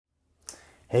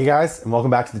Hey guys, and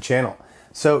welcome back to the channel.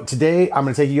 So today I'm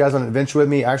going to take you guys on an adventure with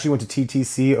me. I actually went to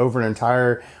TTC over an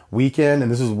entire weekend,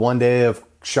 and this was one day of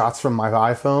shots from my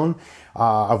iPhone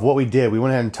of what we did. We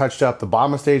went ahead and touched up the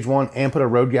bottom of stage one and put a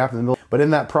road gap in the middle. But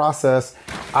in that process,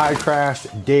 I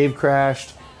crashed, Dave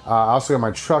crashed, I also got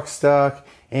my truck stuck,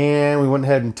 and we went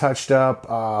ahead and touched up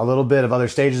a little bit of other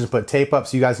stages and put tape up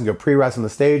so you guys can go pre-ride some of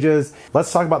the stages.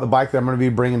 Let's talk about the bike that I'm going to be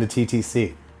bringing to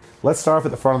TTC. Let's start off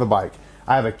at the front of the bike.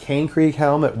 I have a Cane Creek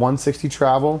helmet, 160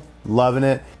 travel, loving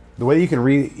it. The way you can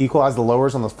equalize the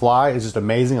lowers on the fly is just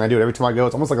amazing. I do it every time I go.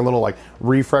 It's almost like a little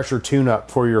refresher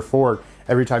tune-up for your fork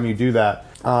every time you do that.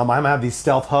 I'm gonna have these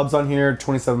stealth hubs on here,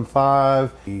 27.5,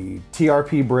 the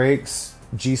TRP brakes,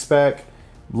 G-Spec,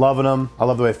 loving them. I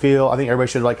love the way they feel. I think everybody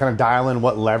should kind of dial in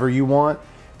what lever you want,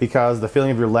 because the feeling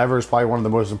of your lever is probably one of the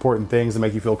most important things to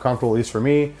make you feel comfortable, at least for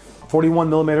me. 41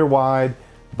 millimeter wide,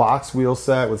 box wheel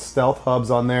set with stealth hubs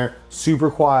on there,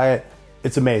 super quiet.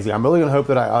 It's amazing. I'm really gonna hope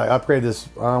that I upgrade this.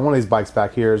 One of these bikes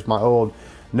back here is my old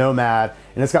Nomad,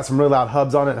 and it's got some really loud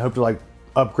hubs on it. I hope to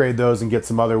upgrade those and get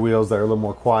some other wheels that are a little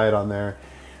more quiet on there.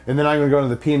 And then I'm gonna go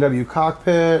into the P&W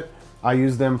cockpit. I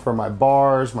use them for my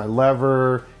bars, my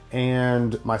lever,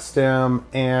 and my stem,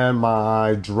 and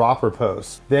my dropper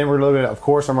post. Then we're loaded, of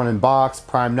course, I'm running box,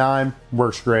 Prime 9,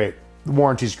 works great. The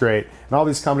warranty's great. And all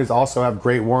these companies also have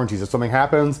great warranties. If something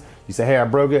happens, you say, hey, I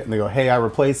broke it, and they go, hey, I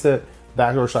replace it.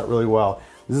 That works out really well.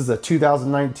 This is a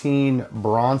 2019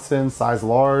 Bronson, size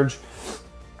large.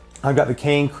 I've got the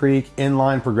Cane Creek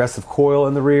inline progressive coil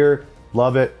in the rear.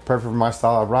 Love it, perfect for my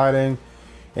style of riding.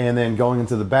 And then going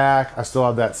into the back, I still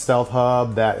have that stealth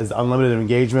hub that is unlimited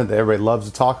engagement that everybody loves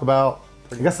to talk about.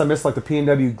 I guess I missed the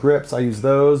P&W grips. I use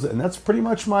those, and that's pretty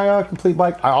much my complete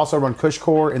bike. I also run cush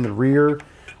core in the rear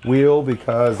wheel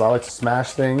because I like to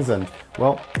smash things, and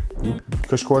well,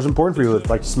 cush core is important for you to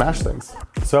like to smash things.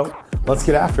 So let's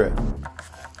get after it.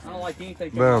 I don't like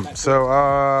anything. Boom.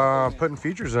 So putting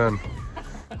features in.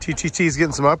 TTC's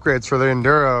getting some upgrades for the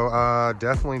enduro.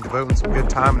 Definitely devoting some good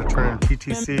time to turning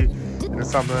TTC into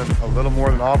something a little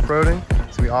more than off-roading.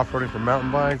 It's gonna be off-roading for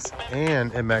mountain bikes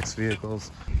and MX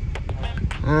vehicles.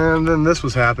 And then this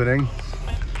was happening.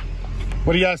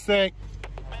 What do you guys think?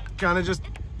 Kind of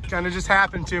just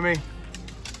happened to me.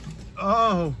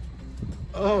 Oh.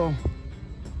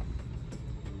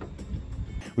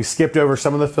 We skipped over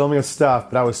some of the filming of stuff,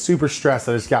 but I was super stressed.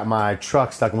 I just got my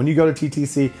truck stuck. And when you go to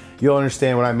TTC, you'll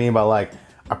understand what I mean by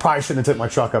I probably shouldn't have took my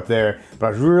truck up there, but I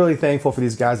was really thankful for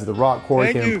these guys at the Rock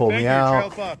Quarry came and pulled me out. Trail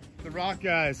Pup, the Rock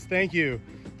guys, thank you.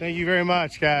 Thank you very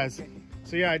much, guys.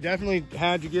 So yeah, I definitely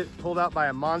had to get pulled out by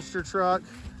a monster truck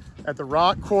at the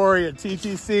Rock Quarry at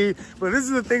TTC, but this is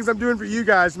the things I'm doing for you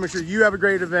guys to make sure you have a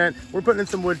great event. We're putting in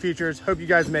some wood features. Hope you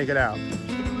guys make it out.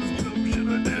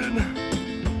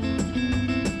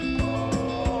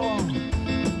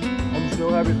 I'm so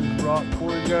happy the Rock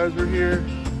Quarry guys are here.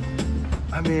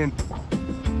 I mean,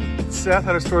 Seth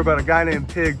had a story about a guy named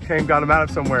Pig got him out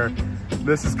of somewhere.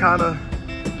 This is kind of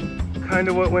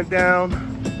what went down.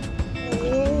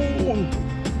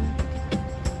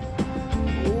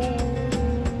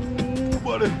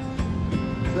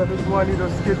 That is why I need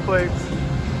those skid plates.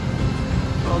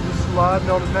 I'm just sliding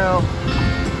on it now.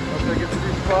 I'm gonna get to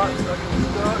these spots so I can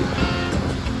get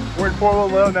stuck. We're in 4-wheel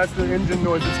low, and that's the engine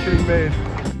noise that's getting made.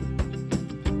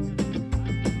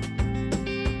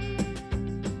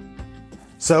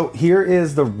 So here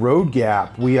is the road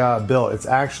gap we built. It's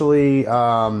actually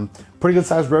pretty good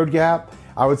sized road gap.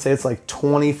 I would say it's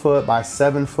 20 foot by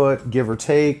 7 foot, give or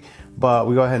take. But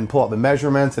we go ahead and pull out the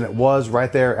measurements, and it was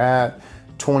right there at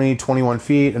 21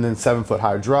 feet, and then 7 foot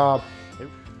high drop.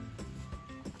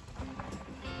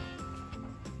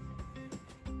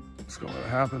 What's going to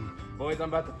happen? Boys, I'm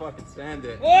about to fucking sand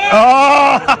it.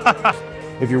 Oh!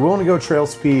 If you're willing to go trail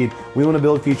speed, we want to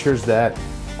build features that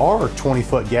are 20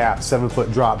 foot gaps, 7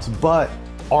 foot drops, but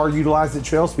are utilized at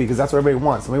trail speed, because that's what everybody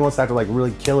wants. Somebody wants to have to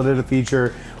really kill it at a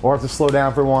feature or have to slow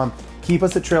down for one. Keep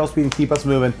us at trail speed and keep us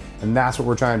moving, and that's what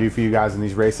we're trying to do for you guys in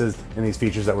these races and these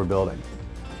features that we're building.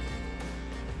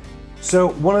 So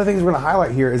one of the things we're going to highlight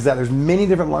here is that there's many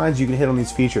different lines you can hit on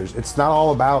these features. It's not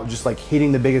all about just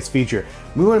hitting the biggest feature.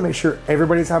 We want to make sure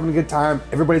everybody's having a good time,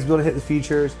 everybody's able to hit the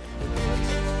features.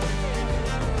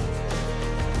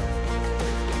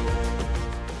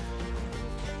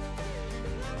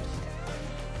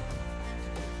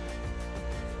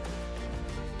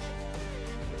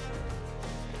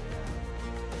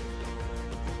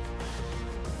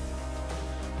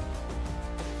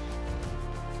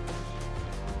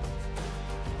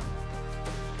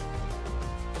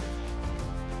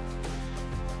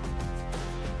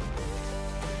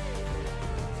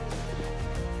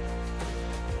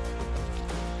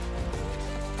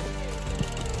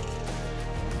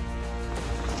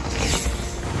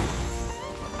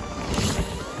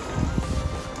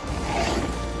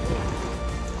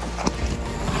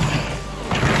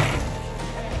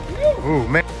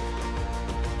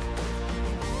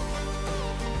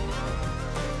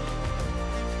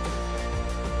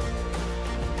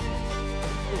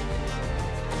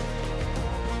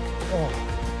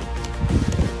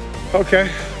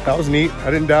 Okay, that was neat.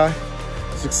 I didn't die.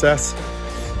 Success.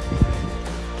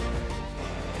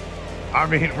 I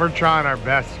mean, we're trying our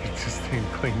best to get this thing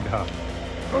cleaned up.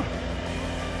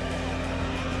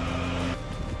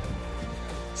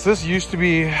 So this used to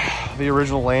be the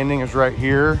original landing, is right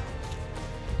here.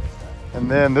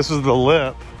 And then this is the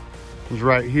lip, is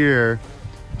right here.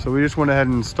 So we just went ahead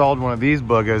and installed one of these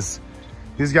boogers.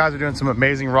 These guys are doing some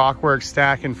amazing rock work,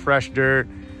 stacking fresh dirt.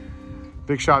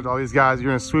 Big shout out to all these guys. You're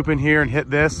gonna swoop in here and hit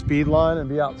this speed line and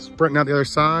be out sprinting out the other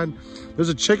side. There's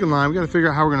a chicken line. We gotta figure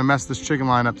out how we're gonna mess this chicken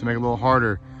line up to make it a little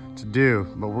harder to do,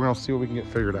 but we're gonna see what we can get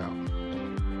figured out.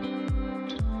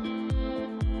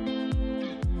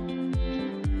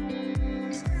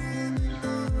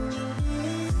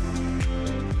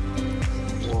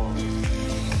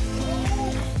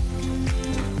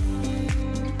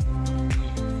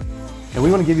 And we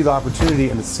want to give you the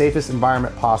opportunity in the safest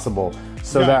environment possible,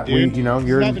 so that dude. we, you know,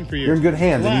 you're in good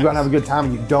hands. And you gotta have a good time,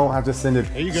 and you don't have to send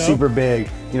it super big.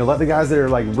 You know, let the guys that are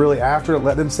like really after it,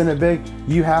 let them send it big.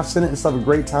 You have sent it and still have a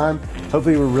great time.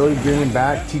 Hopefully we're really bringing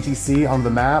back TTC on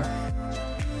the map.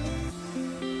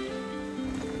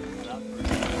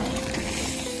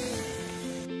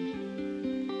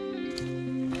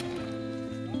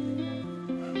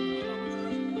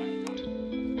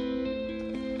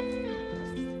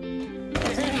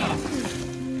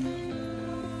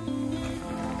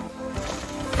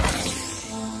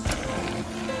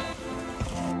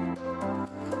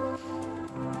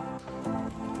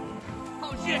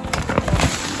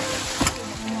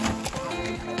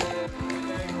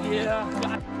 Yeah.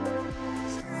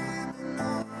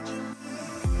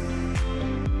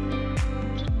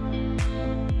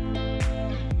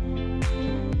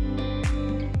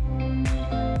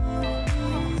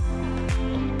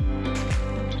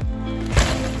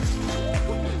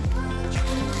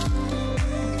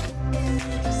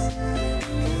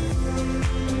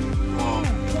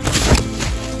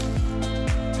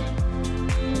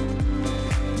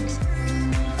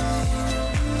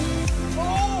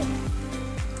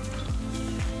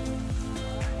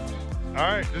 All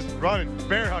right, just running,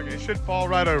 bear hugging. It should fall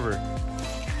right over.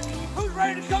 Who's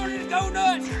ready to start this go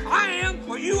nuts? I am.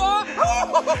 Well, you are.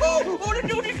 Oh, want to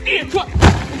do this again?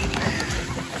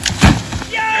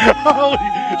 Yeah! Holy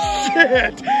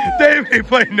shit! Dave ain't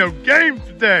playing no games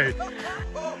today.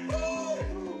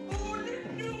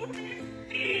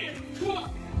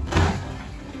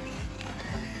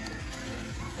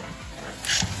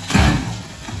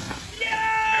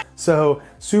 So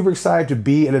super excited to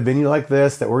be at a venue like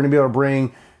this, that we're gonna be able to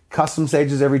bring custom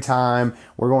stages every time.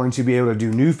 We're going to be able to do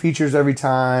new features every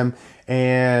time,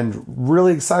 and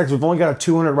really excited because we've only got a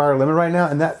 200 rider limit right now,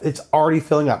 and that it's already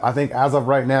filling up. I think as of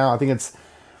right now, I think it's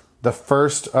the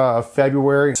 1st of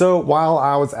February. So while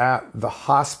I was at the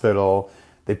hospital,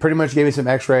 they pretty much gave me some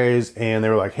x-rays and they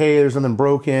were like, hey, there's something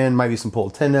broken, might be some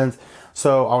pulled tendons.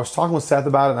 So I was talking with Seth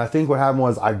about it, and I think what happened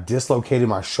was I dislocated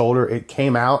my shoulder. It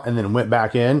came out and then went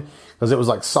back in because it was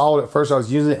like solid at first. I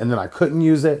was using it and then I couldn't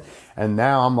use it. And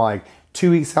now I'm like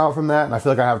 2 weeks out from that, and I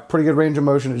feel like I have pretty good range of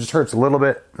motion. It just hurts a little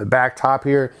bit, the back top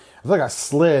here. I feel like I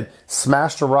slid,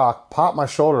 smashed a rock, popped my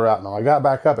shoulder out. Now I got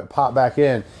back up, it popped back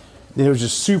in. It was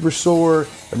just super sore,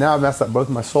 but now I've messed up both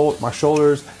my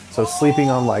shoulders. So sleeping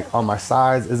on my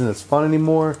sides isn't as fun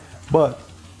anymore, but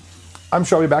I'm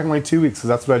sure I'll be back in like 2 weeks because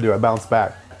that's what I do. I bounce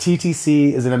back.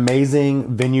 TTC is an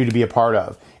amazing venue to be a part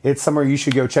of. It's somewhere you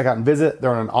should go check out and visit.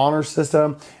 They're on an honor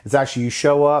system. It's actually, you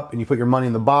show up and you put your money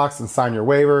in the box and sign your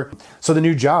waiver. So the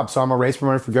new job. So I'm a race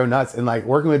promoter for Go Nuts, and like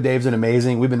working with Dave's been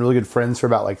amazing. We've been really good friends for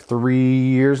about like 3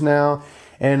 years now.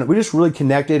 And we just really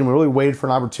connected, and we really waited for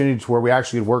an opportunity to where we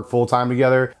actually could work full time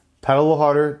together. Pedal a little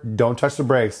harder. Don't touch the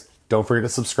brakes. Don't forget to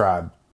subscribe.